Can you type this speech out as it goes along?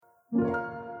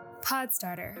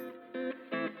Podstarter.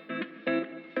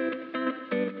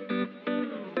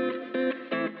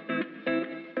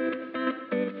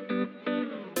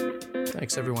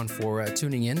 Thanks everyone for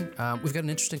tuning in. We've got an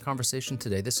interesting conversation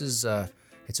today. This is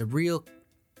it's a real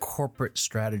corporate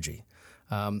strategy.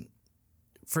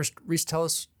 First, Reese, tell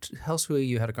us who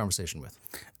you had a conversation with.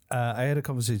 I had a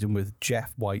conversation with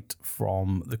Jeff White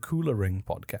from the Cooler Ring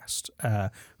podcast,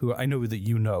 who I know that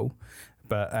you know,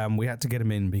 but we had to get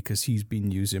him in because he's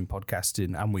been using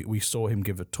podcasting, and we saw him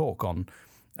give a talk on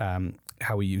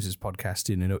how he uses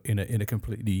podcasting in a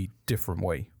completely different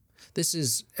way. This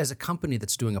is as a company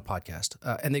that's doing a podcast,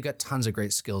 and they've got tons of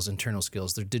great skills, internal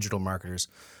skills. They're digital marketers.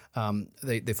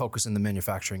 They focus in the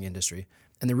manufacturing industry.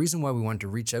 And the reason why we wanted to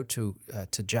reach out to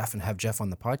Jeff and have Jeff on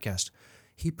the podcast,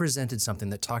 he presented something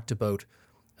that talked about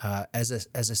as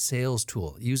a sales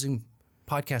tool, using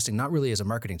podcasting not really as a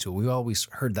marketing tool. We've always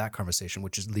heard that conversation,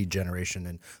 which is lead generation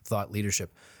and thought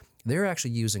leadership. They're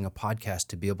actually using a podcast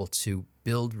to be able to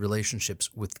build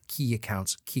relationships with key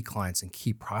accounts, key clients, and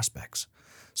key prospects.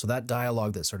 So that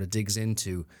dialogue that sort of digs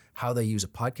into how they use a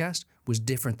podcast was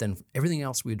different than everything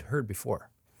else we'd heard before.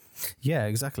 Yeah,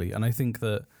 exactly. And I think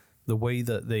that the way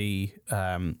that they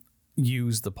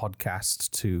use the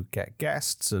podcast to get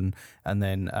guests and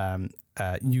then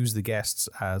use the guests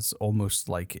as almost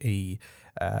like a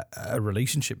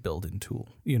relationship building tool.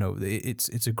 You know,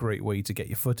 it's a great way to get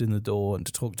your foot in the door and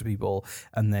to talk to people.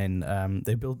 And then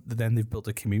they've built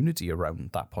a community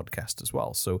around that podcast as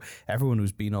well. So everyone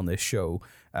who's been on this show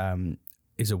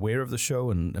is aware of the show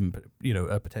and you know,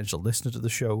 a potential listener to the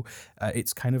show.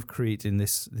 It's kind of creating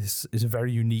this is a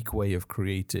very unique way of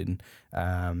creating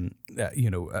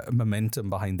a momentum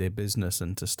behind their business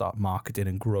and to start marketing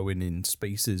and growing in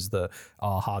spaces that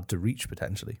are hard to reach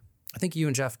potentially. I think you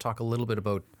and Jeff talk a little bit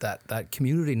about that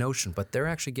community notion, but they're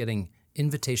actually getting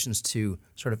invitations to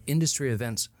sort of industry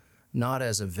events, not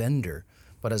as a vendor,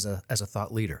 but as a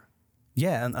thought leader.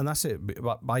 Yeah, and that's it.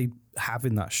 By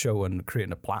having that show and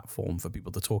creating a platform for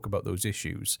people to talk about those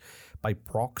issues, by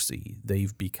proxy,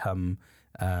 they've become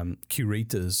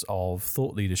curators of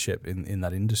thought leadership in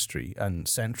that industry and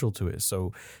central to it.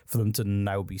 So for them to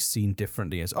now be seen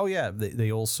differently as, oh yeah,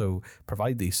 they also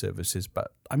provide these services,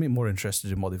 but I'm more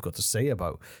interested in what they've got to say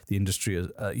about the industry,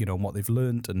 and what they've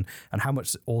learned and how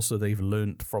much also they've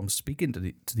learned from speaking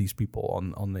to these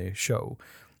people on their show.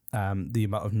 The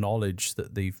amount of knowledge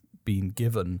that they've been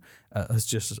given has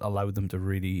just allowed them to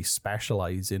really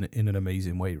specialize in an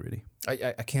amazing way, really.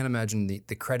 I can't imagine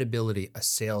the credibility a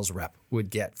sales rep would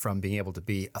get from being able to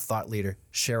be a thought leader,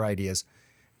 share ideas.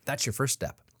 That's your first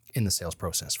step in the sales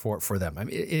process for them. I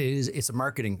mean, it's a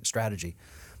marketing strategy,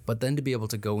 but then to be able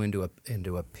to go into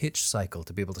a pitch cycle,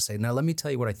 to be able to say, now let me tell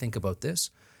you what I think about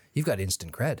this, you've got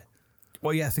instant cred.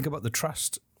 Well, yeah, think about the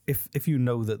trust. If you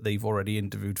know that they've already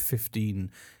interviewed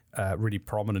 15 really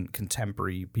prominent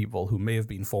contemporary people who may have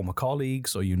been former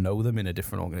colleagues, or you know them in a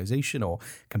different organization or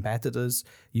competitors,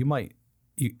 you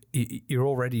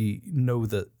already know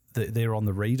that they're on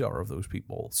the radar of those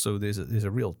people. So there's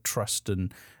a real trust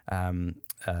and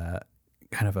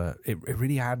it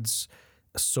really adds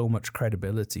so much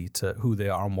credibility to who they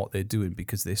are and what they're doing,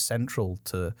 because they're central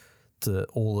to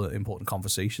all the important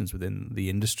conversations within the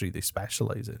industry they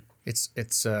specialize in. It's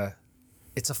a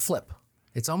flip.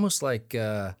 It's almost like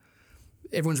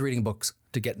everyone's reading books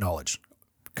to get knowledge,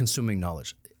 consuming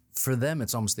knowledge. For them,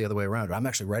 it's almost the other way around. I'm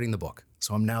actually writing the book,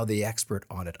 so I'm now the expert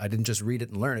on it. I didn't just read it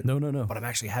and learn it. No. But I'm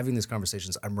actually having these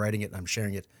conversations. I'm writing it and I'm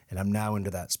sharing it, and I'm now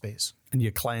into that space. And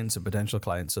your clients and potential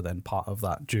clients are then part of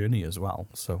that journey as well.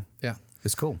 So yeah,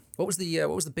 it's cool. What was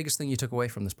the biggest thing you took away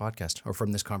from this podcast or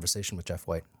from this conversation with Jeff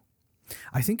White?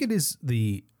 I think it is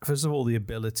first of all, the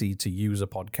ability to use a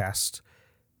podcast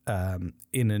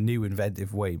in a new,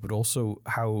 inventive way, but also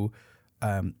how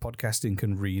podcasting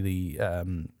can really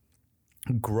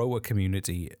grow a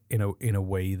community in a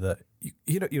way that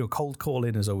cold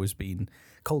calling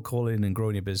and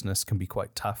growing your business can be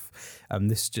quite tough.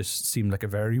 This just seemed like a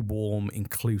very warm,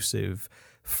 inclusive,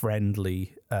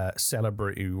 friendly,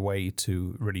 celebratory way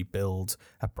to really build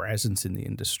a presence in the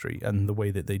industry. And the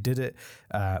way that they did it,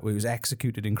 it was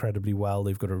executed incredibly well.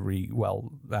 They've got a really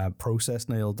well process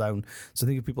nailed down. So I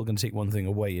think if people can take one thing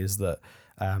away is that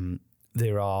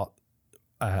there are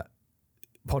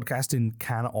podcasting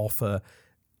can offer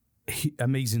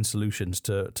amazing solutions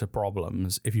to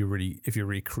problems if you're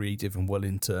really creative and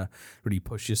willing to really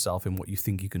push yourself in what you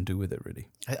think you can do with it, really.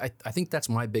 I think that's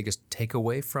my biggest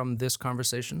takeaway from this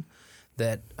conversation,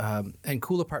 that and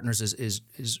Cooler Partners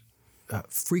is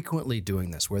frequently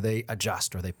doing this, where they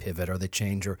adjust or they pivot or they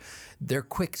change, or they're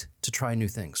quick to try new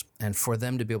things. And for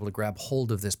them to be able to grab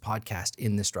hold of this podcast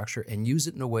in this structure and use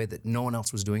it in a way that no one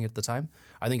else was doing at the time,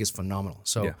 I think is phenomenal.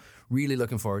 So really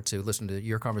looking forward to listening to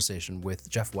your conversation with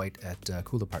Jeff White at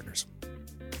Kula Partners.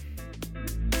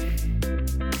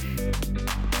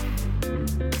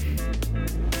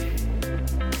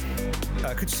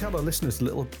 Could you tell our listeners a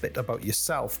little bit about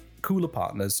yourself, Kula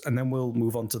Partners, and then we'll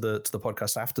move on to the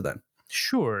podcast after then?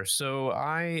 Sure. So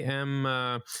I am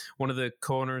one of the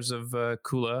co-owners of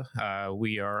Kula.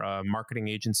 We are a marketing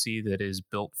agency that is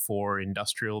built for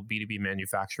industrial B2B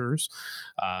manufacturers.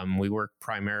 We work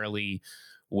primarily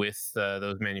with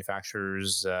those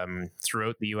manufacturers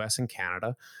throughout the US and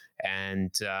Canada.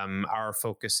 And our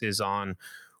focus is on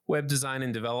web design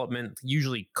and development,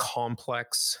 usually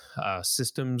complex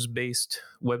systems-based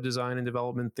web design and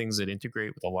development, things that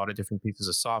integrate with a lot of different pieces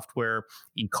of software,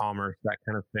 e-commerce, that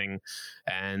kind of thing.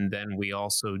 And then we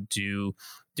also do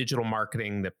digital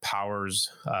marketing that powers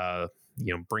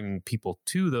bringing people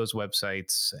to those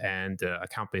websites, and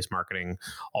account-based marketing,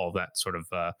 all of that sort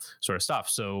of stuff.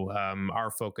 So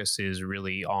our focus is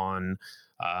really on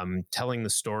telling the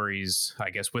stories,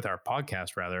 I guess, with our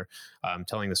podcast, rather,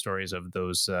 telling the stories of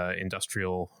those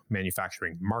industrial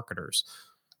manufacturing marketers.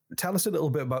 Tell us a little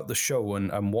bit about the show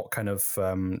and what kind of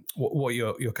what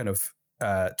your kind of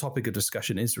topic of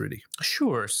discussion is, really.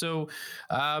 Sure. So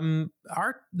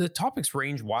the topics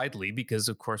range widely because,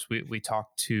 of course, we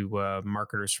talk to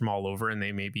marketers from all over, and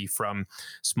they may be from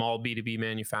small B2B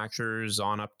manufacturers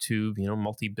on up to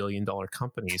multi-billion-dollar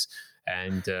companies.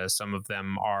 And some of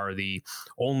them are the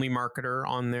only marketer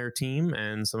on their team,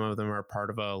 and some of them are part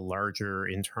of a larger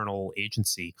internal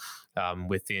agency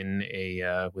within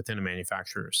a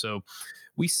manufacturer. So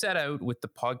we set out with the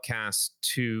podcast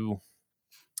to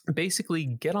basically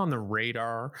get on the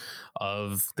radar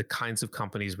of the kinds of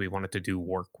companies we wanted to do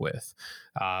work with.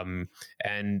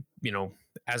 And,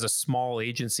 as a small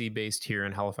agency based here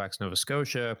in Halifax, Nova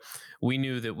Scotia, we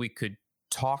knew that we could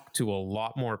talk to a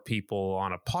lot more people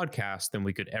on a podcast than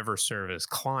we could ever serve as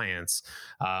clients.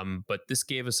 But this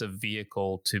gave us a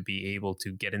vehicle to be able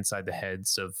to get inside the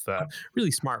heads of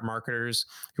really smart marketers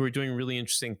who are doing really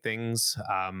interesting things,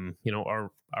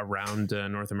 around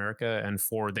North America and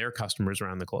for their customers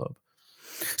around the globe.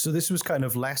 So this was kind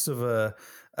of less of a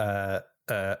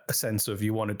sense of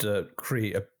you wanted to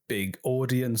create a big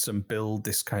audience and build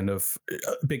this kind of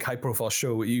big high profile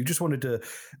show. You just wanted to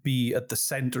be at the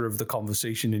center of the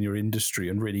conversation in your industry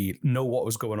and really know what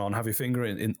was going on, have your finger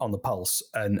on the pulse,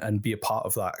 and be a part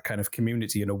of that kind of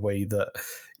community in a way that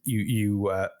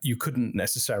you couldn't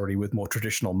necessarily with more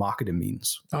traditional marketing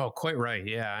means. Oh, quite right.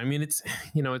 Yeah. I mean, it's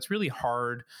really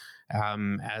hard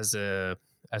as a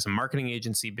marketing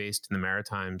agency based in the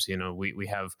Maritimes. We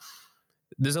have,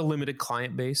 there's a limited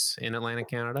client base in Atlantic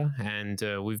Canada, and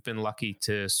we've been lucky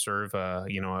to serve a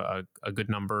good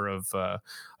number of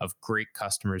great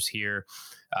customers here.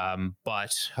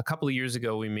 But a couple of years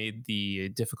ago, we made the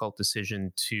difficult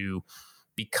decision to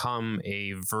become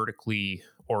a vertically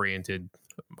oriented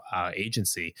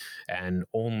agency and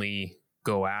only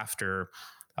go after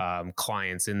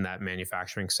clients in that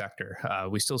manufacturing sector.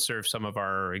 We still serve some of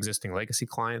our existing legacy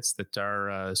clients that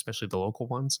are especially the local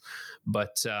ones,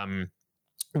 but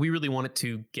we really wanted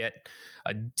to get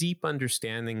a deep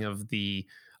understanding of the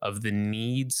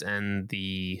needs and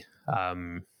the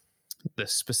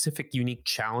specific unique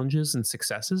challenges and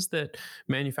successes that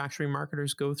manufacturing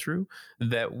marketers go through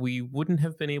that we wouldn't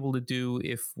have been able to do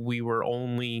if we were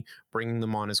only bringing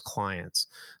them on as clients.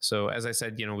 So as I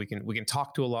said, we can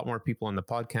talk to a lot more people on the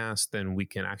podcast than we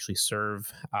can actually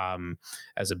serve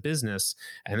as a business.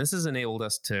 And this has enabled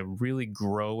us to really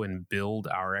grow and build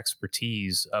our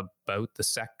expertise about the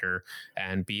sector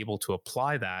and be able to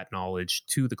apply that knowledge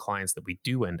to the clients that we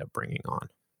do end up bringing on.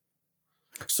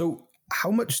 So how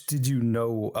much did you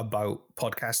know about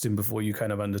podcasting before you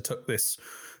kind of undertook this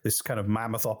kind of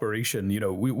mammoth operation?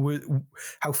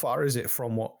 How far is it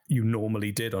from what you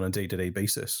normally did on a day-to-day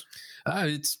basis?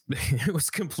 It was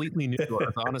completely new to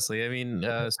us, honestly. I mean,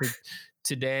 so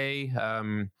today,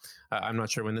 I'm not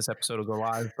sure when this episode will go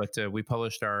live, but we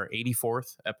published our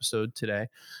 84th episode today.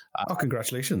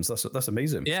 Congratulations. That's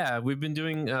amazing. Yeah, we've been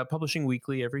doing publishing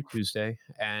weekly every Tuesday.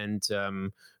 And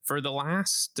for the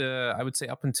last, I would say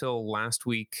up until last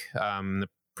week, the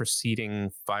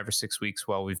preceding 5 or 6 weeks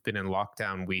while we've been in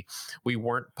lockdown, we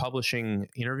weren't publishing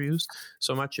interviews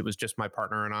so much. It was just my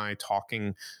partner and I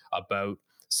talking about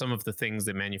some of the things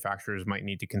that manufacturers might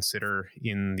need to consider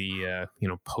in the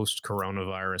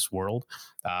post-coronavirus world.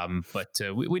 But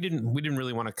we didn't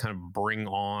really want to kind of bring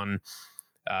on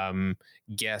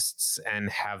guests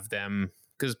and have them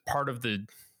because part of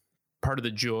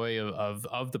the joy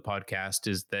of the podcast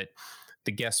is that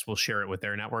the guests will share it with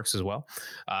their networks as well.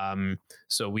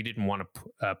 So we didn't want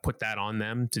to put that on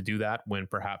them to do that when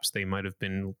perhaps they might have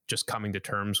been just coming to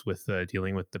terms with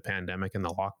dealing with the pandemic and the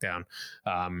lockdown.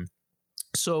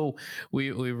 So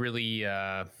we really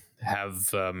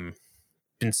have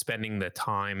been spending the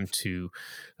time to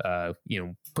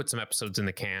put some episodes in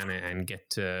the can and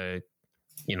get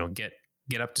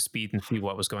up to speed and see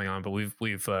what was going on. But we've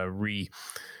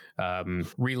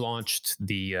relaunched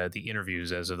the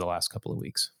interviews as of the last couple of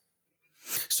weeks.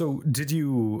 So did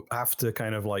you have to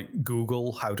kind of like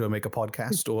Google how to make a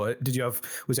podcast, or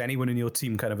was anyone in your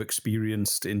team kind of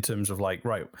experienced in terms of like,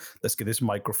 right, let's get this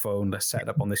microphone, let's set it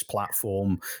up on this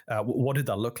platform? What did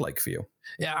that look like for you?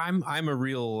 Yeah, I'm a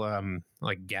real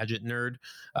like gadget nerd.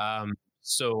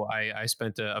 So I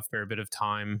spent a fair bit of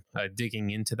time digging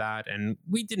into that, and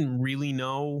we didn't really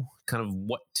know kind of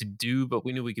what to do, but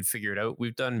we knew we could figure it out.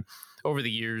 Over the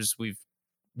years, we've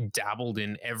dabbled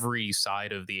in every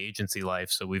side of the agency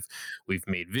life. So we've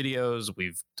made videos,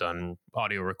 we've done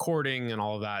audio recording and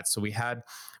all of that. So we had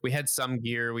some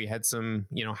gear, we had some,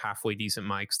 halfway decent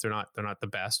mics. They're not the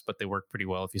best, but they work pretty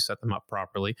well if you set them up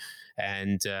properly.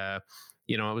 And it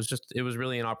was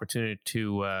really an opportunity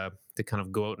to kind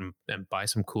of go out and buy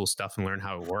some cool stuff and learn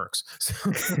how it works.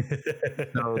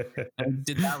 So and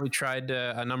did that. We tried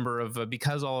a number of,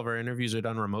 because all of our interviews are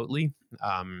done remotely,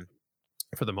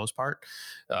 for the most part,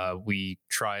 we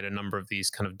tried a number of these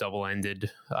kind of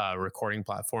double-ended recording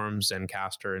platforms,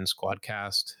 Zencastr and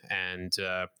Squadcast, and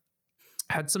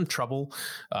had some trouble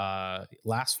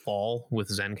last fall with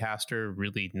Zencastr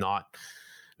really not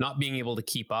being able to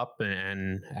keep up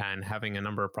and having a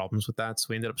number of problems with that. So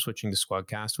we ended up switching to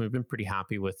Squadcast, and we've been pretty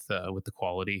happy with the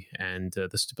quality and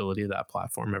the stability of that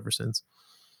platform ever since.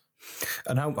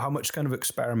 And how much kind of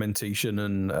experimentation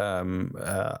and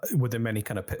were there many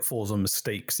kind of pitfalls and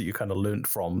mistakes that you kind of learned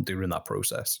from during that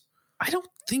process? I don't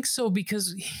think so,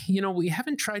 because we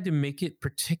haven't tried to make it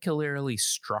particularly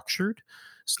structured.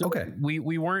 So okay,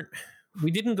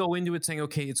 we didn't go into it saying,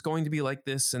 okay, it's going to be like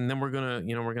this, and then we're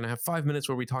gonna have 5 minutes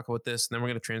where we talk about this, and then we're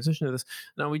gonna transition to this.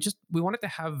 No, we wanted to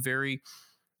have very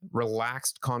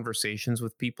relaxed conversations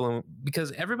with people,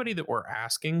 because everybody that we're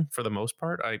asking, for the most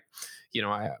part, I'm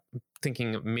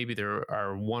thinking maybe there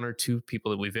are one or two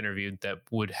people that we've interviewed that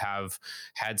would have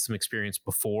had some experience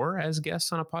before as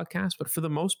guests on a podcast, but for the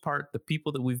most part, the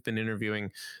people that we've been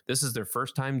interviewing, this is their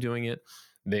first time doing it.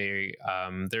 They're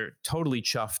totally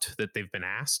chuffed that they've been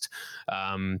asked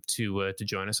to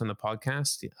join us on the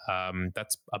podcast.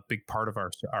 That's a big part of our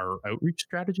outreach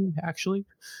strategy, actually,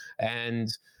 and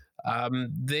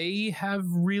they have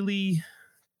really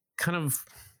kind of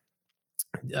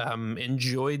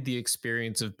enjoyed the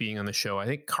experience of being on the show. I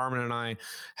think Carmen and I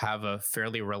have a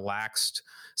fairly relaxed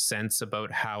sense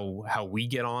about how we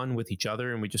get on with each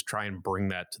other, and we just try and bring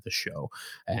that to the show.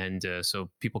 And so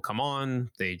people come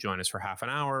on, they join us for half an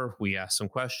hour, we ask some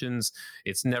questions.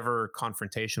 It's never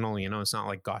confrontational, it's not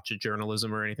like gotcha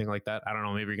journalism or anything like that. I don't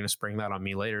know, maybe you're going to spring that on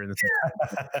me later in the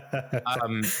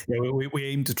we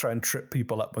aim to try and trip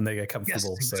people up when they get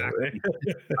comfortable. Yes, exactly.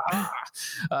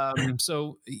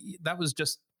 So that was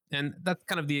just, and that's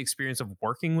kind of the experience of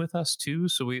working with us too.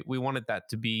 So we wanted that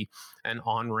to be an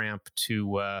on-ramp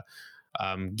to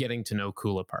getting to know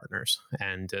Kula partners.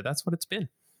 And that's what it's been.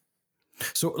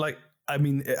 So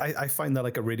I find that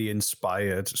like a really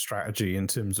inspired strategy in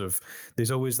terms of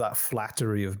there's always that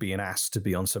flattery of being asked to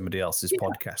be on somebody else's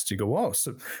podcast. You go, oh,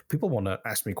 so people want to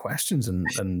ask me questions and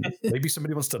maybe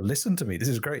somebody wants to listen to me. This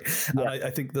is great. Yeah. And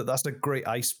I think that's a great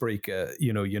icebreaker.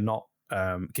 You're not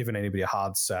giving anybody a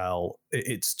hard sell.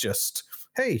 It's just,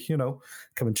 hey,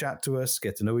 come and chat to us,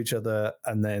 get to know each other.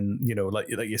 And then, like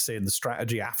you're saying, the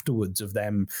strategy afterwards of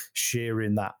them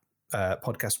sharing that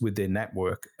podcast with their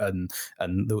network and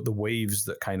the waves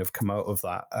that kind of come out of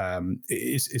that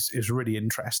is really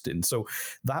interesting. So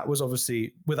that was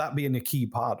obviously, with that being a key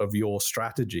part of your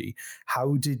strategy,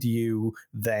 how did you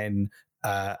then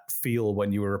feel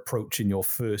when you were approaching your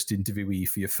first interviewee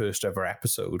for your first ever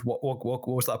episode? What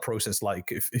was that process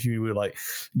like? If you were like,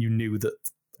 you knew that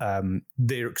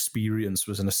their experience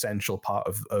was an essential part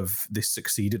of this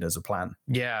succeeding as a plan.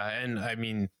 Yeah. And I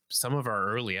mean, some of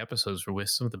our early episodes were with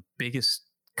some of the biggest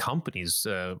companies,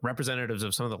 representatives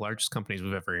of some of the largest companies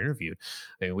we've ever interviewed.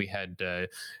 I mean, we had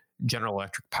General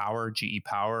Electric Power, GE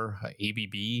Power,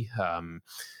 ABB,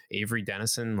 Avery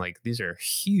Dennison. Like, these are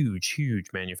huge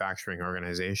manufacturing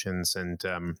organizations. And,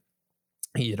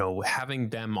 having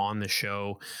them on the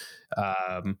show,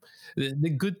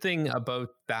 the good thing about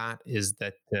that is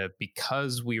that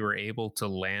because we were able to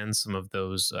land some of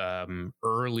those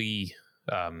early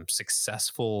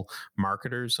successful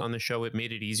marketers on the show, it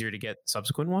made it easier to get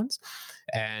subsequent ones.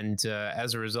 And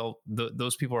as a result,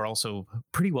 those people are also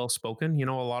pretty well spoken. You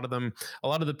know, a lot of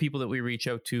the people that we reach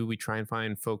out to, we try and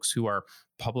find folks who are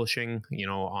publishing, you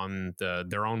know, on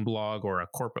their own blog or a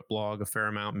corporate blog a fair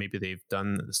amount. Maybe they've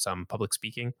done some public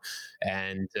speaking.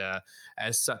 And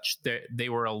as such, they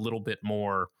were a little bit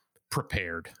more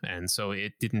prepared. And so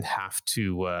it didn't have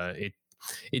to,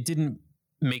 it didn't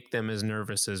make them as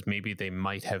nervous as maybe they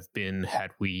might have been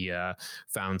had we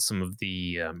found some of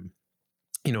the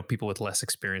people with less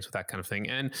experience with that kind of thing.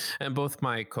 And both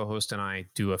my co-host and I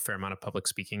do a fair amount of public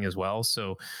speaking as well,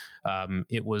 so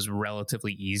it was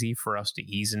relatively easy for us to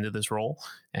ease into this role,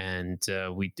 and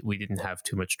we didn't have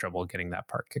too much trouble getting that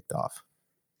part kicked off.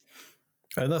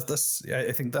 And that's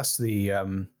I think that's the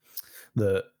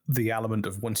element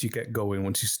of once you get going,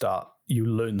 once you start, you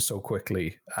learn so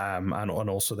quickly, and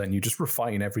also then you just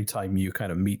refine every time you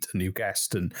kind of meet a new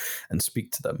guest and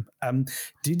speak to them.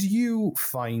 Did you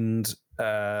find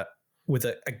with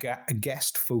a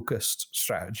guest focused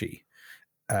strategy,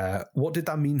 what did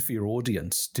that mean for your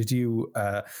audience? Did you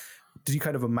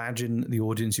kind of imagine the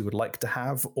audience you would like to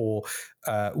have, or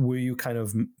were you kind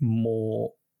of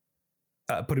more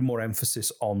putting more emphasis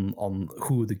on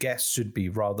who the guests should be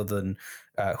rather than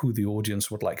who the audience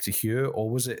would like to hear? Or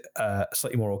was it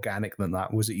slightly more organic than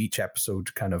that? Was it each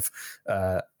episode kind of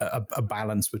a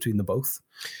balance between the both?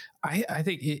 I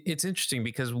think it's interesting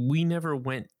because we never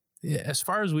went, as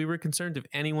far as we were concerned, if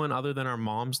anyone other than our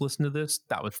moms listened to this,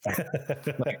 that was fine.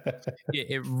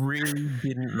 It really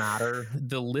didn't matter.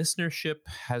 The listenership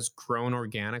has grown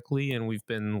organically, and we've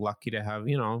been lucky to have,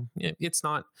 it's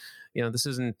not, this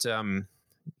isn't,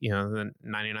 the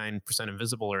 99%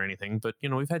 invisible or anything, but,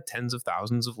 we've had tens of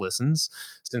thousands of listens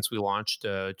since we launched,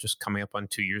 just coming up on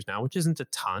 2 years now, which isn't a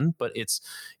ton, but it's,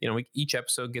 each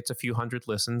episode gets a few hundred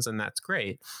listens, and that's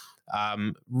great.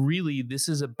 Really, this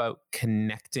is about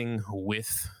connecting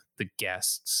with the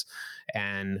guests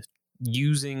and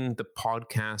using the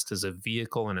podcast as a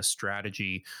vehicle and a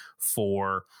strategy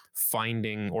for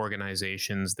finding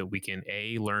organizations that we can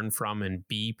A, learn from, and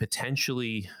B,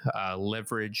 potentially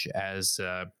leverage as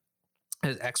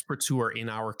experts who are in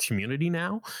our community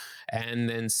now, and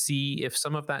then see if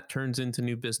some of that turns into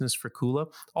new business for Kula,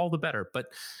 all the better. But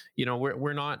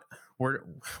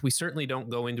we certainly don't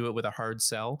go into it with a hard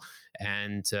sell,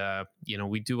 and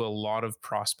we do a lot of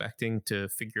prospecting to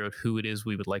figure out who it is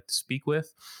we would like to speak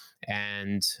with,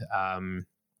 and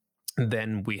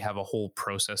then we have a whole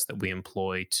process that we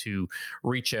employ to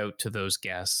reach out to those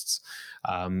guests,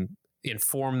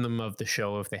 inform them of the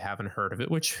show if they haven't heard of it,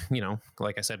 which,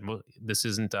 like I said, this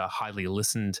isn't a highly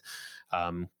listened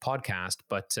podcast,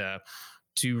 but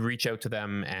to reach out to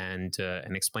them and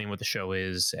explain what the show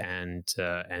is and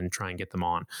try and get them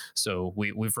on. So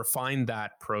we've refined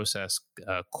that process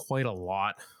quite a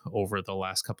lot over the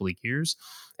last couple of years,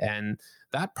 and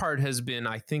that part has been,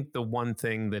 I think, the one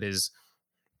thing that is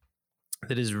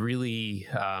really,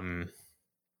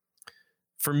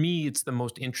 for me, it's the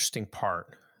most interesting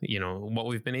part. What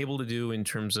we've been able to do in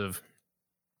terms of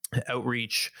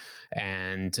outreach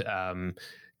and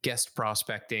guest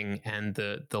prospecting, and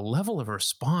the level of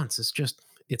response is just,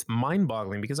 it's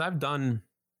mind-boggling, because I've done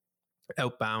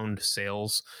outbound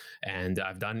sales and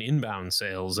I've done inbound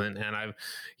sales, and I've,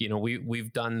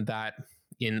 we've done that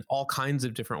in all kinds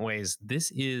of different ways.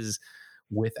 This is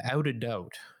without a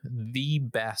doubt the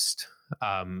best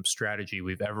strategy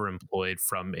we've ever employed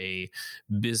from a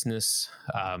business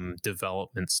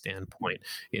development standpoint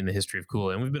in the history of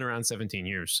Kula. And we've been around 17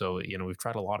 years. So, we've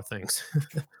tried a lot of things.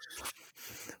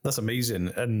 That's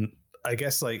amazing. And I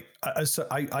guess I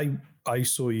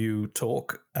saw you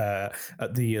talk at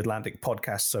the Atlantic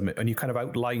Podcast Summit, and you kind of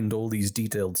outlined all these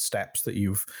detailed steps that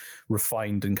you've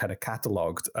refined and kind of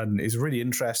cataloged. And it's really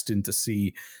interesting to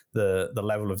see the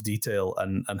level of detail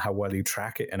and how well you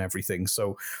track it and everything.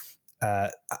 So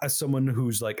as someone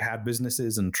who's had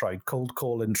businesses and tried cold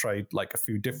calling, tried a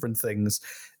few different things,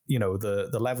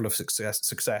 the level of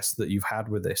success that you've had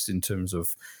with this in terms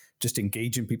of just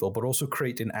engaging people, but also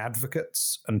creating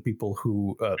advocates and people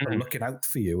who are looking out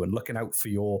for you and looking out for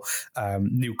your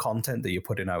new content that you're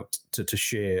putting out to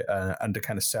share and to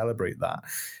kind of celebrate that.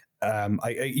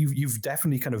 You've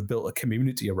definitely kind of built a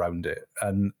community around it.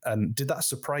 And did that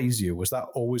surprise you? Was that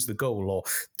always the goal, or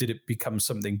did it become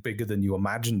something bigger than you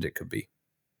imagined it could be?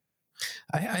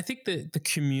 I think the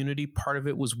community part of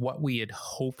it was what we had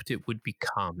hoped it would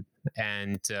become.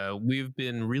 And we've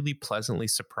been really pleasantly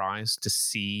surprised to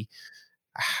see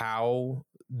how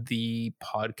the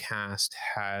podcast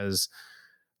has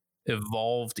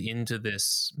evolved into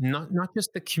this, not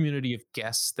just the community of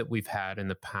guests that we've had in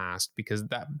the past, because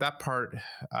that part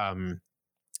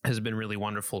has been really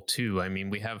wonderful too. I mean,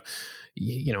 we have,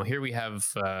 here we have,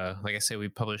 like I say, we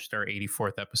published our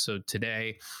 84th episode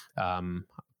today.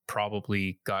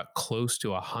 Probably got close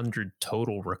to 100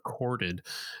 total recorded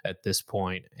at this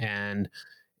point, and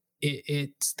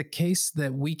it's the case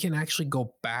that we can actually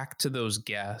go back to those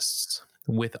guests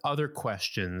with other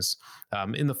questions.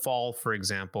 In the fall, for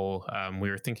example, we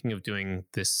were thinking of doing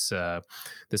this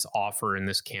offer in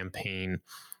this campaign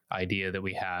idea that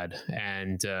we had.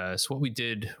 And so what we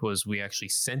did was we actually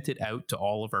sent it out to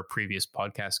all of our previous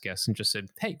podcast guests and just said,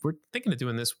 hey, we're thinking of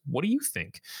doing this. What do you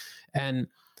think? And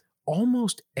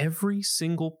almost every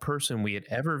single person we had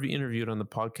ever interviewed on the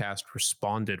podcast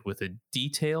responded with a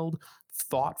detailed,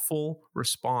 thoughtful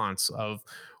response of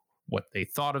what they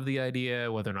thought of the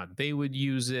idea, whether or not they would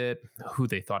use it, who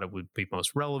they thought it would be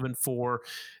most relevant for.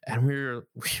 And we were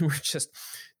just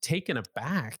taken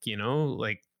aback,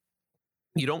 like,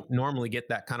 you don't normally get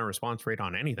that kind of response rate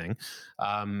on anything.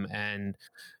 And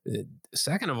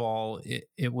second of all,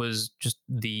 it was just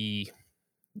the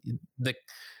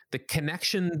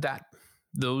connection that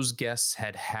those guests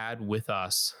had with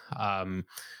us,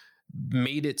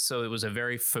 made it so it was a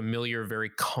very familiar,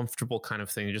 very comfortable kind of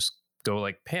thing to just go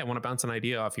like, hey, I want to bounce an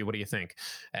idea off you. What do you think?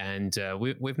 And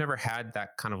we've never had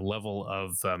that kind of level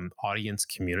of audience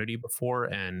community before.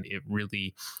 And it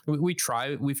really, we've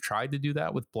tried to do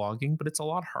that with blogging, but it's a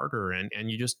lot harder.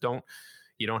 And you just don't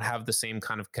have the same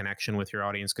kind of connection with your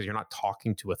audience because you're not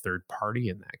talking to a third party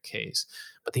in that case.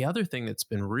 But the other thing that's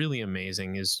been really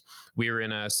amazing is we were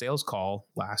in a sales call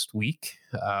last week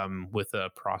with a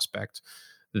prospect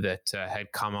that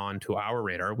had come on to our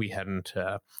radar. We hadn't,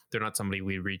 they're not somebody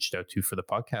we reached out to for the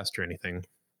podcast or anything.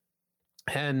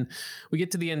 And we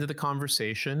get to the end of the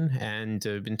conversation and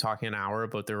been talking an hour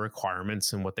about their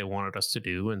requirements and what they wanted us to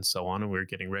do and so on. And we were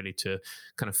getting ready to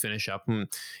kind of finish up. And,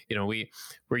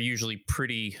 we're usually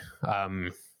pretty,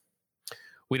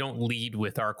 we don't lead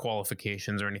with our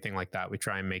qualifications or anything like that. We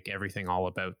try and make everything all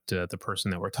about the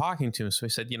person that we're talking to. So we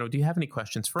said, do you have any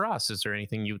questions for us? Is there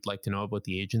anything you'd like to know about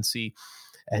the agency?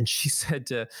 And she said,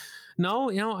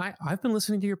 no, I've been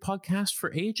listening to your podcast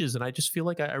for ages, and I just feel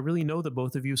like I really know the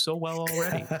both of you so well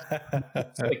already.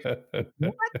 Like,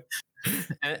 what?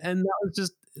 And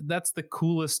that's the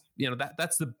coolest,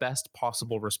 that's the best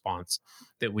possible response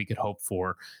that we could hope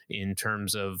for in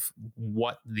terms of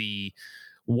what the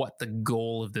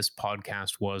goal of this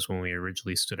podcast was when we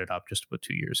originally stood it up just about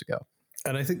 2 years ago.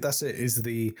 And I think that's it, is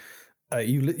the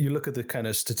you look at the kind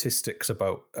of statistics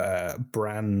about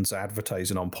brands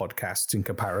advertising on podcasts in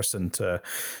comparison to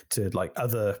like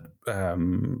other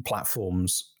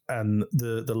platforms, and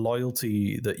the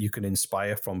loyalty that you can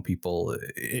inspire from people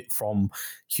from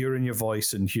hearing your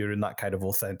voice and hearing that kind of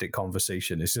authentic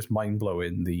conversation is just mind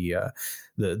blowing.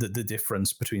 The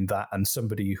difference between that and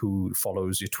somebody who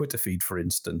follows your Twitter feed, for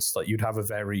instance, like you'd have a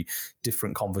very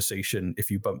different conversation if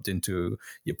you bumped into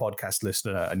your podcast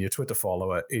listener and your Twitter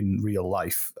follower in real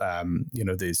life.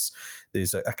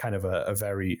 There's a kind of a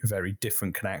very, very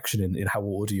different connection in how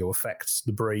audio affects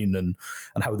the brain and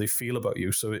how they feel about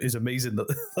you. So it is amazing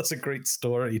that that's a great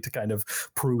story to kind of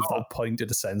prove that point, in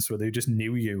a sense, where they just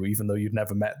knew you even though you'd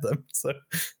never met them. So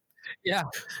yeah,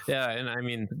 and I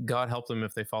mean, God help them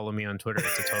if they follow me on Twitter.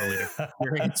 It's a totally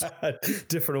different experience.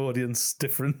 Different audience,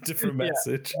 different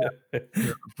message. Yeah.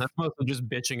 That's mostly just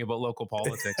bitching about local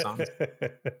politics, honestly.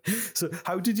 So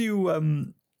how did you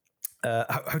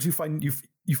how do you find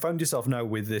you found yourself now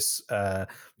with this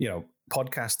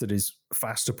podcast that is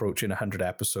fast approaching 100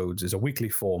 episodes, is a weekly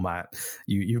format,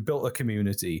 you've built a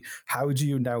community. How do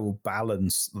you now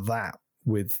balance that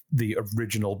with the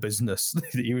original business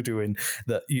that you were doing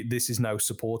that this is now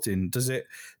supporting? Does it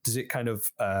kind of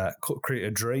create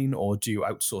a drain, or do you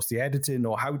outsource the editing,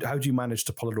 or how do you manage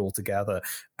to pull it all together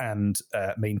and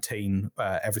maintain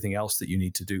everything else that you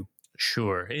need to do?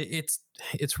 Sure.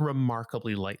 It's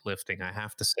remarkably light lifting, I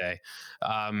have to say.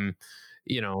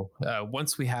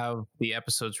 Once we have the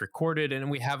episodes recorded,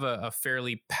 and we have a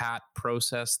fairly pat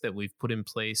process that we've put in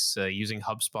place using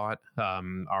HubSpot,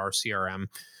 our CRM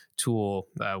tool.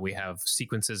 We have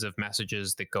sequences of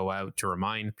messages that go out to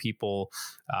remind people.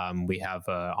 We have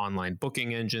an online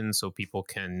booking engine so people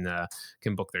can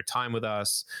book their time with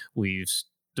us. We've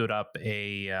stood up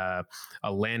a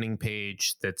landing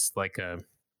page that's like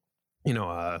a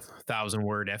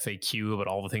 1,000-word FAQ about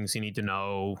all the things you need to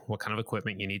know, what kind of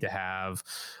equipment you need to have,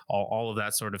 all of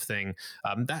that sort of thing.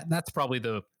 That's probably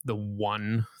the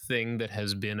one thing that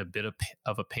has been a bit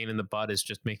of a pain in the butt, is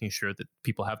just making sure that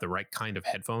people have the right kind of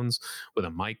headphones with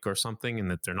a mic or something,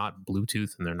 and that they're not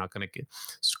Bluetooth and they're not going to get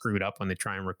screwed up when they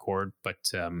try and record.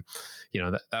 But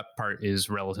that part is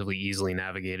relatively easily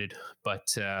navigated.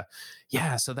 But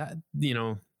yeah, so that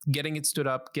getting it stood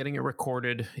up, getting it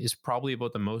recorded is probably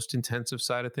about the most intensive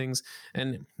side of things.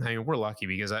 And I mean, we're lucky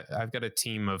because I've got a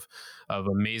team of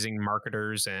amazing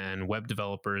marketers and web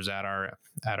developers at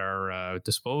our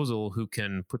disposal who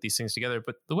can put these things together.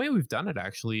 But the way we've done it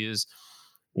actually is,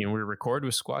 we record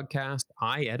with Squadcast.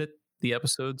 I edit the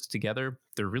episodes together.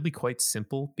 They're really quite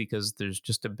simple because there's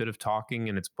just a bit of talking,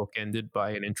 and it's bookended by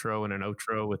an intro and an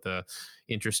outro with a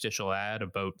interstitial ad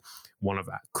about one of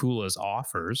Kula's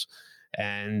offers.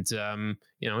 And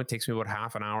it takes me about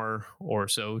half an hour or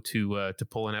so to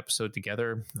pull an episode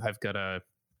together. I've got a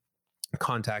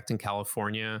contact in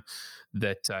California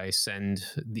that I send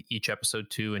each episode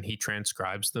to, and he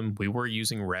transcribes them. We were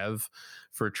using Rev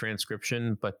for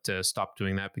transcription, but stopped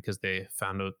doing that because they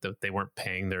found out that they weren't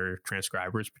paying their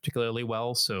transcribers particularly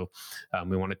well. So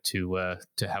we wanted to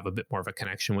have a bit more of a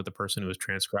connection with the person who was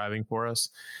transcribing for us.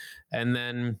 And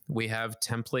then we have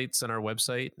templates on our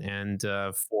website and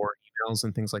for emails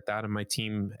and things like that. And my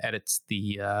team edits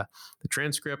the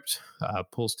transcript,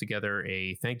 pulls together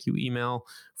a thank you email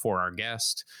for our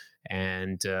guest,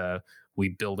 and we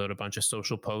build out a bunch of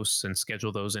social posts and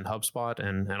schedule those in HubSpot,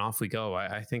 and off we go.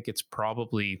 I think it's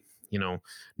probably,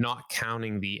 not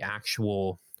counting the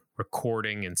actual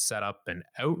recording and setup and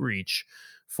outreach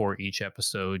for each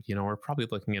episode, we're probably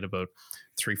looking at about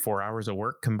 3-4 hours of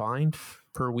work combined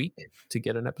per week to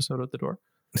get an episode out the door.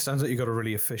 It sounds like you've got a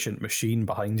really efficient machine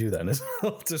behind you then, as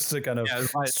well, just to kind of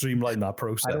streamline that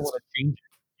process. I don't want to change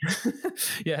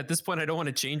it. Yeah, at this point, I don't want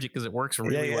to change it because it works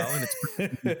really well, and it's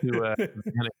to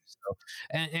manage. So,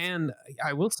 and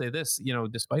I will say this,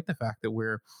 despite the fact that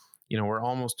we're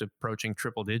almost approaching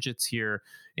triple digits here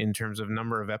in terms of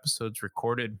number of episodes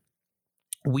recorded,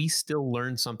 we still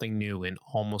learn something new in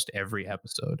almost every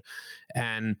episode.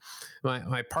 And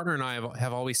my partner and I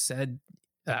have always said,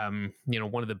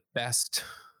 one of the best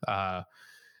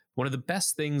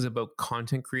things about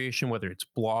content creation, whether it's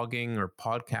blogging or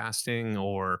podcasting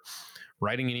or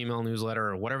writing an email newsletter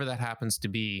or whatever that happens to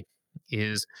be,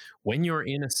 is when you're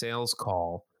in a sales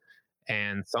call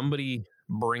and somebody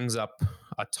brings up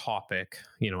a topic,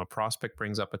 a prospect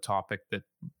brings up a topic that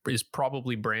is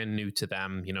probably brand new to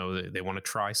them. They want to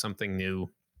try something new,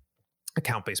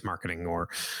 account-based marketing or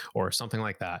something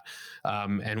like that.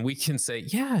 And we can say,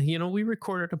 yeah, we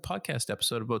recorded a podcast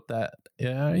episode about that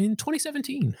in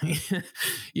 2017,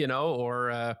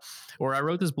 or I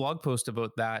wrote this blog post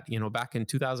about that, back in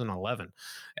 2011.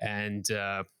 And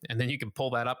then you can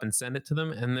pull that up and send it to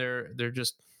them. And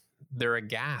they're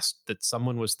aghast that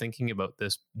someone was thinking about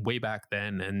this way back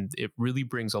then. And it really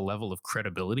brings a level of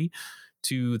credibility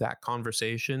to that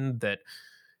conversation that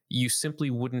you simply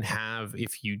wouldn't have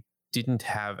if you didn't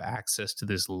have access to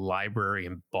this library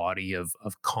and body of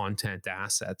content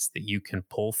assets that you can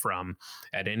pull from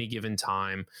at any given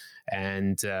time.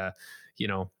 And,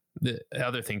 the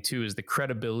other thing too is the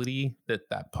credibility that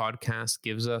podcast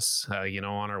gives us. On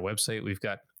our website, we've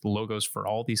got logos for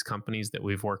all these companies that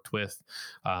we've worked with,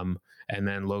 and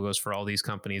then logos for all these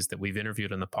companies that we've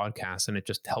interviewed on the podcast. And it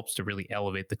just helps to really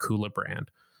elevate the Kula brand.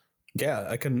 Yeah,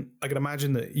 I can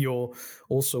imagine that you're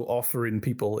also offering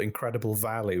people incredible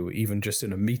value, even just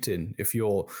in a meeting, if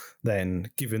you're then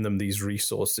giving them these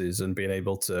resources and being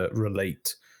able to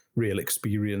relate real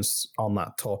experience on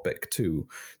that topic too.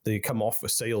 They come off a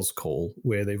sales call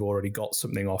where they've already got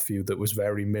something off you that was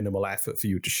very minimal effort for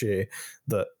you to share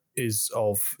that is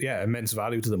of immense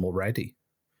value to them already.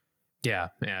 Yeah,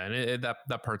 and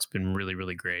that part's been really,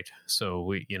 really great. So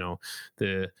we,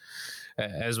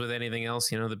 as with anything else,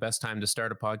 the best time to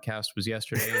start a podcast was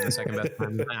yesterday, and the second best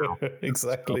time is now.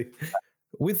 Exactly. So,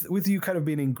 with you kind of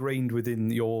being ingrained within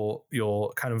your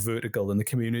kind of vertical and the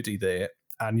community there,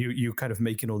 and you kind of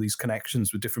making all these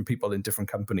connections with different people in different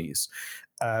companies.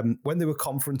 When there were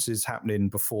conferences happening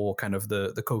before kind of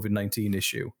the COVID-19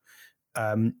 issue,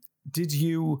 did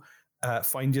you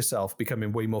find yourself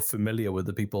becoming way more familiar with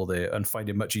the people there and find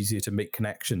it much easier to make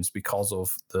connections because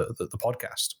of the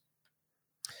podcast?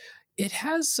 It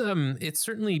has, it's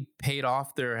certainly paid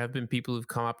off. There have been people who've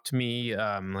come up to me,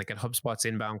 like at HubSpot's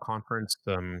Inbound conference,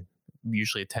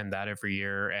 usually attend that every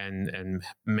year and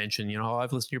mention,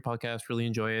 I've listened to your podcast, really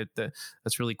enjoy it.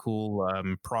 That's really cool.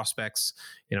 Prospects,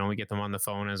 we get them on the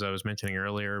phone, as I was mentioning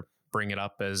earlier. bring it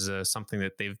up as something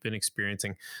that they've been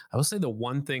experiencing. I will say the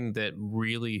one thing that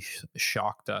really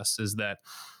shocked us is that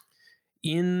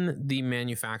in the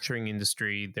manufacturing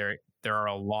industry, there are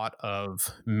a lot of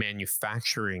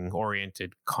manufacturing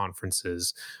oriented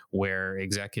conferences where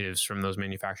executives from those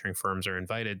manufacturing firms are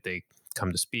invited. They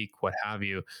come to speak, what have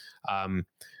you. Um,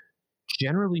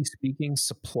 Generally speaking,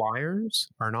 suppliers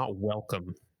are not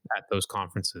welcome at those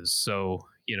conferences. So,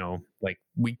 like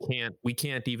we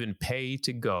can't even pay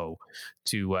to go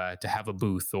to have a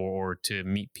booth or to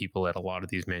meet people at a lot of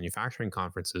these manufacturing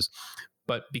conferences.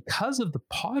 But because of the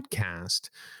podcast,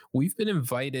 we've been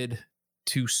invited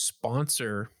to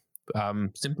sponsor,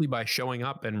 simply by showing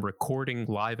up and recording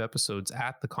live episodes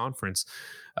at the conference.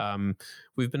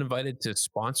 We've been invited to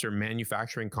sponsor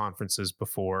manufacturing conferences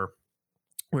before.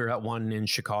 We were at one in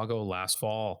Chicago last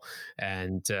fall,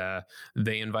 and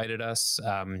they invited us.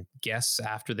 Guests,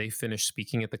 after they finished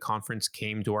speaking at the conference,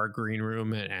 came to our green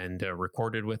room and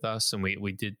recorded with us. And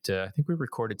we did, I think we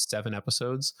recorded 7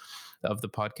 episodes of the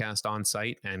podcast on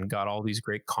site and got all these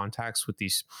great contacts with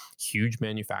these huge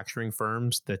manufacturing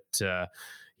firms that,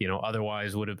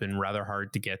 otherwise would have been rather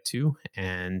hard to get to.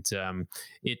 And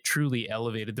it truly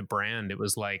elevated the brand. It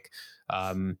was like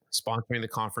sponsoring the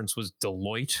conference was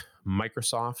Deloitte,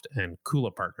 Microsoft, and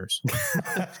Kula Partners.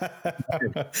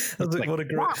 Like,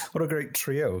 what a great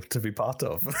trio to be part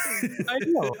of. I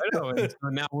know. And so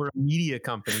now we're a media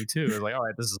company too. It's like, all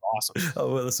right, this is awesome.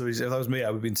 Oh well, so if that was me, I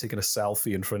would have been taking a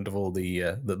selfie in front of all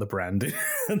the branding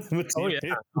and the material.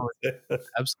 Oh yeah,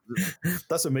 absolutely.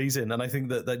 That's amazing, and I think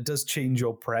that does change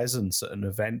your presence at an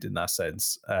event in that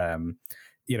sense.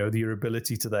 Your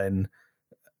ability to then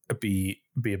be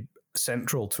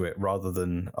central to it rather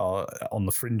than on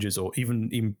the fringes, or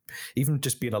even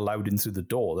just being allowed in through the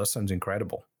door. That sounds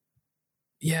incredible.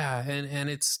 Yeah, and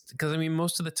it's because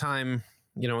most of the time,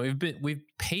 we've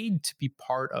paid to be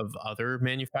part of other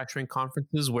manufacturing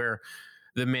conferences where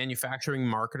the manufacturing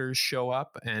marketers show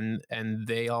up and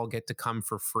they all get to come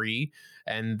for free,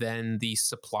 and then the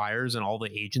suppliers and all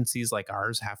the agencies like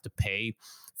ours have to pay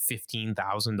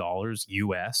 $15,000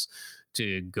 US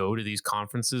to go to these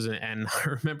conferences. And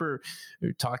I remember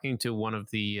talking to one of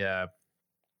the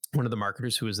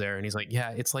marketers who was there, and he's like,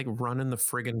 yeah, it's like running the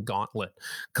friggin' gauntlet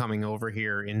coming over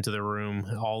here into the room,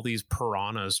 all these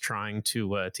piranhas trying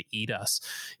to eat us,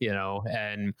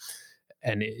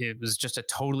 and it was just a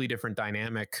totally different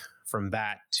dynamic from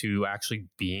that to actually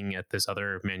being at this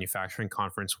other manufacturing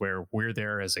conference where we're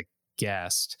there as a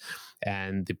guest,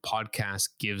 and the podcast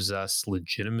gives us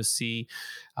legitimacy.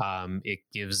 It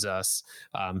gives us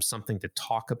something to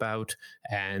talk about,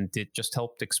 and it just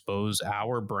helped expose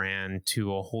our brand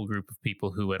to a whole group of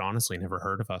people who had honestly never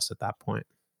heard of us at that point.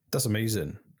 That's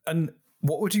amazing. And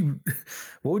what would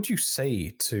you say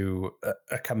to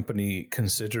a company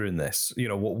considering this?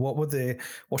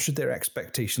 What should their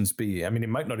expectations be? I mean, it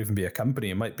might not even be a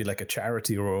company. It might be like a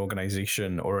charity or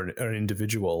organization or an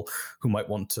individual who might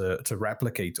want to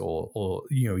replicate or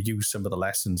use some of the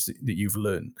lessons that you've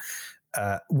learned.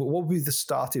 What would be the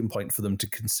starting point for them to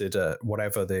consider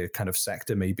whatever their kind of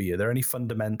sector may be? Are there any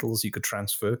fundamentals you could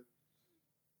transfer?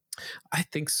 I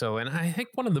think so. And I think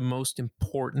one of the most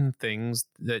important things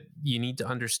that you need to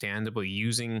understand about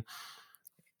using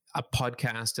a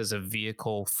podcast as a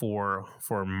vehicle for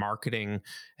marketing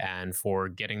and for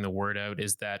getting the word out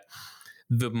is that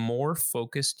the more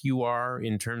focused you are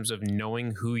in terms of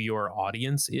knowing who your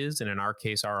audience is, and in our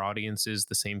case, our audience is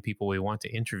the same people we want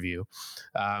to interview.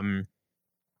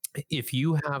 If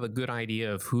you have a good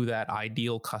idea of who that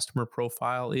ideal customer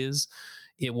profile is,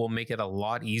 it will make it a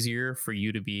lot easier for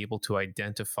you to be able to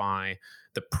identify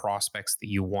the prospects that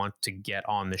you want to get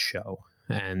on the show.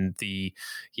 And the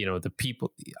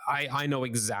people, I know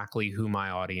exactly who my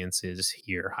audience is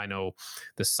here. I know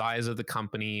the size of the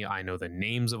company. I know the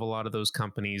names of a lot of those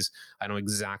companies. I know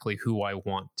exactly who I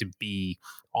want to be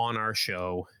on our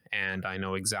show. And I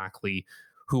know exactly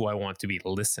who I want to be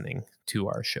listening to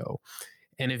our show.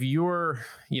 And if you're,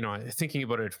 thinking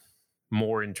about it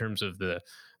more in terms of the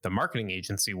marketing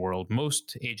agency world,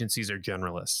 most agencies are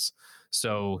generalists.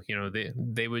 So,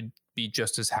 they would be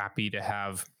just as happy to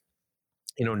have,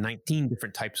 19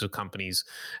 different types of companies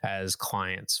as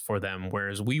clients for them,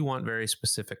 whereas we want very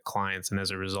specific clients. And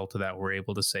as a result of that, we're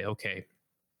able to say, okay,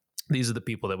 these are the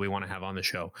people that we want to have on the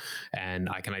show. And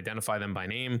I can identify them by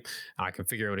name. I can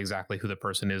figure out exactly who the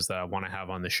person is that I want to have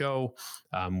on the show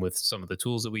with some of the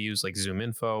tools that we use, like Zoom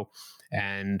Info.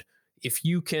 And if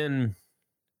you can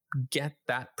get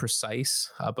that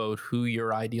precise about who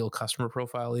your ideal customer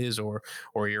profile is, or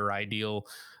your ideal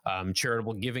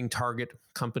charitable giving target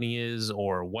company is,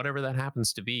 or whatever that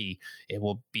happens to be, it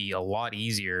will be a lot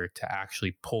easier to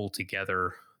actually pull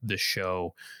together the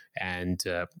show and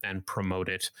promote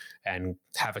it and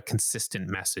have a consistent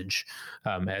message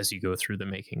as you go through the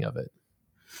making of it.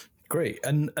 Great.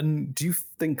 And do you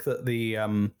think that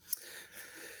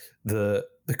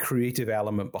the creative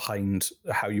element behind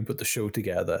how you put the show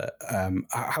together,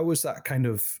 how has that kind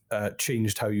of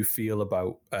changed how you feel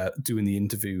about doing the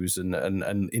interviews and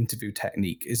interview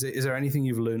technique? Is there anything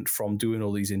you've learned from doing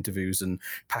all these interviews and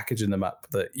packaging them up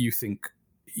that you think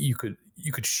you could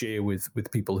share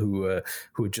with people who are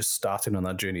just starting on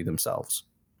that journey themselves?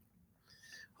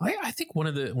 I think one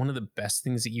of the best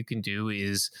things that you can do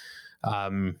is,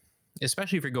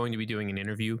 especially if you're going to be doing an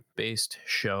interview-based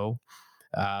show,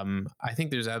 I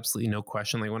think there's absolutely no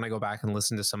question. Like when I go back and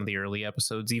listen to some of the early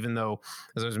episodes, even though,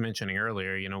 as I was mentioning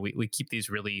earlier, we keep these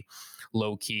really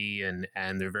low key and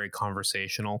they're very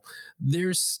conversational,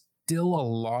 there's still a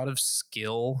lot of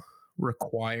skill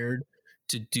required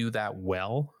to do that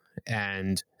well.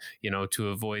 And, to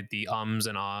avoid the ums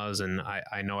and ahs, and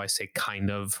I know I say kind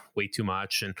of way too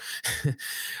much. And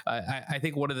I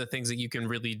think one of the things that you can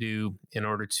really do in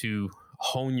order to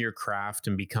hone your craft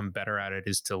and become better at it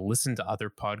is to listen to other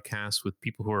podcasts with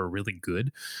people who are really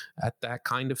good at that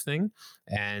kind of thing.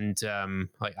 And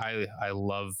I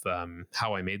love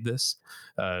How I Made This,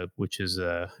 which is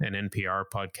an NPR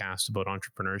podcast about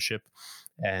entrepreneurship.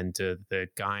 And the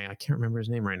guy, I can't remember his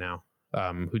name right now,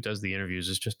 who does the interviews,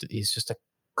 he's just a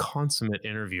consummate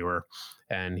interviewer,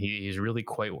 and he's really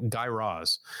quite Guy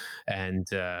Raz. And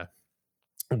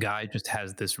Guy just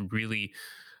has this really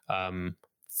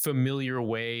familiar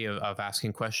way of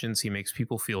asking questions. He makes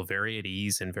people feel very at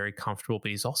ease and very comfortable,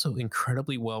 but he's also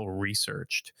incredibly well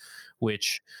researched,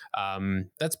 which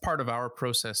that's part of our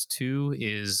process too,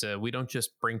 is we don't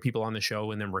just bring people on the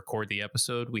show and then record the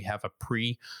episode. We have a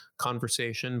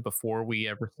pre-conversation before we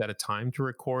ever set a time to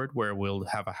record, where we'll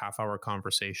have a half-hour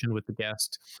conversation with the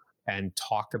guest and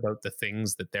talk about the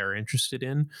things that they're interested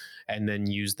in, and then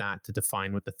use that to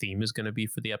define what the theme is going to be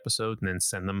for the episode, and then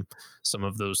send them some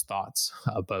of those thoughts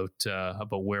about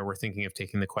where we're thinking of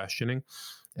taking the questioning.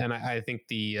 And I think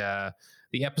the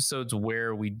episodes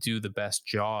where we do the best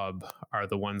job are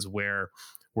the ones where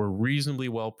we're reasonably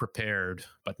well prepared,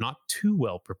 but not too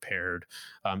well prepared.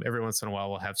 Every once in a while,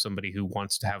 we'll have somebody who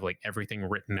wants to have like everything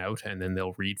written out, and then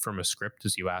they'll read from a script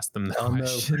as you ask them the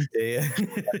question. No. Yeah.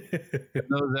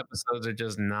 Those episodes are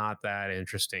just not that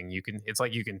interesting. It's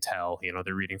like you can tell,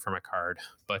 they're reading from a card.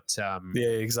 But yeah,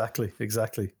 exactly.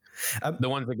 The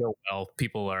ones that go well,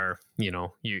 people are,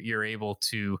 you're able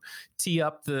to tee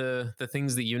up the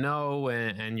things that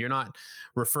and you're not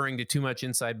referring to too much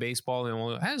inside baseball.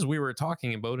 And as we were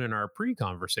talking about in our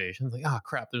pre-conversation, like,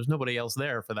 crap, there's nobody else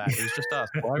there for that. It was just us.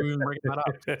 Why are we even bringing that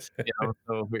up?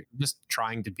 So we're just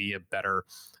trying to be a better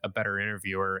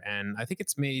interviewer. And I think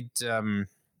it's made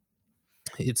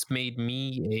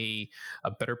me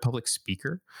a better public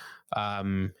speaker.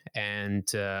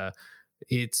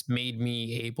 It's made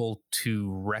me able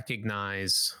to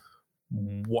recognize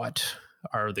what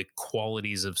are the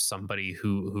qualities of somebody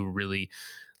who really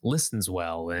listens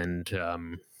well and,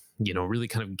 really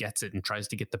kind of gets it and tries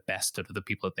to get the best out of the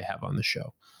people that they have on the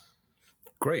show.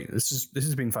 Great. This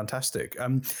has been fantastic.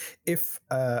 If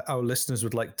our listeners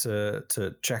would like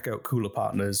to check out Cooler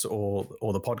Partners or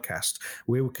the podcast,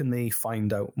 where can they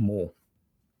find out more?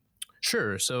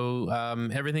 Sure. So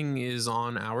everything is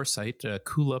on our site,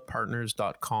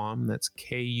 KULA-partners.com. That's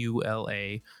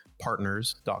KULA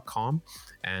partners.com,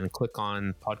 and click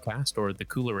on podcast or the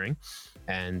Kula Ring,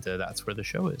 and that's where the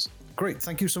show is. Great.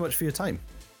 Thank you so much for your time.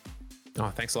 Oh,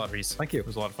 thanks a lot, Reese. Thank you. It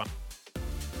was a lot of fun.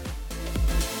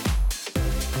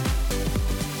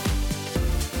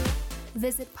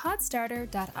 Visit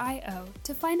podstarter.io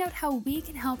to find out how we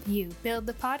can help you build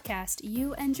the podcast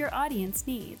you and your audience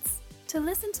needs. To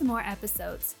listen to more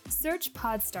episodes, search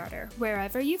Podstarter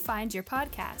wherever you find your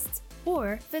podcasts,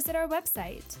 or visit our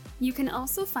website. You can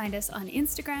also find us on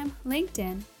Instagram,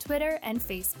 LinkedIn, Twitter, and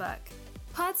Facebook.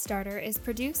 Podstarter is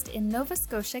produced in Nova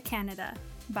Scotia, Canada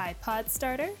by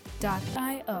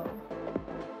podstarter.io.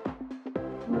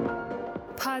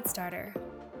 Podstarter.